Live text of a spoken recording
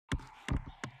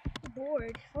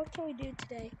bored. What can we do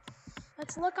today?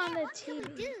 Let's look on the What can we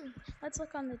TV. do? Let's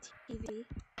look on the TV.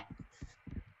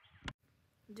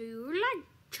 Do you like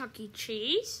Chuck E.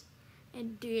 Cheese?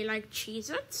 And do you like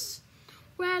chizutz?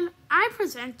 Well, I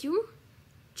present you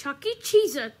Chuck E.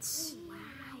 Chizutz. Wow.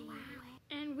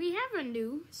 And we have a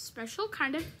new special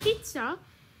kind of pizza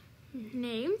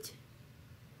named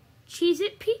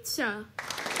Cheez-It Pizza.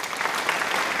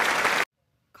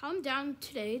 Come down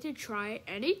today to try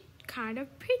any kind of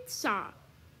pizza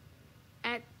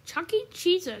at Chuck E.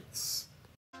 Chizutz.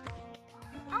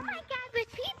 Oh my god, this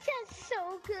pizza is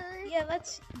so good. Yeah,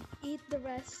 let's eat the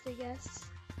rest, I guess.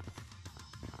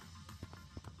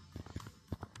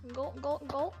 Gulp, gulp,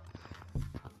 gulp.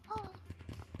 Oh,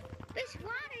 this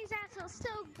water is also so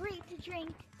great to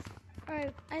drink.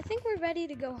 Alright, I think we're ready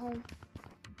to go home.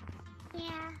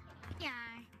 Yeah.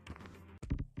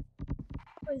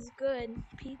 It was good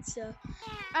pizza.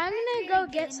 Yeah, I'm that's gonna go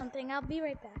really get good. something. I'll be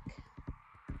right back.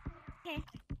 Okay.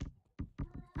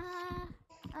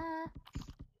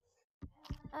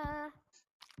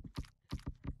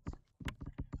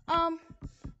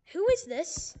 Who is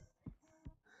this?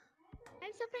 I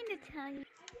have something to tell you.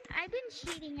 I've been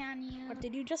cheating on you. What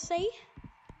did you just say?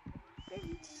 I've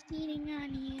been cheating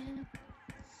on you.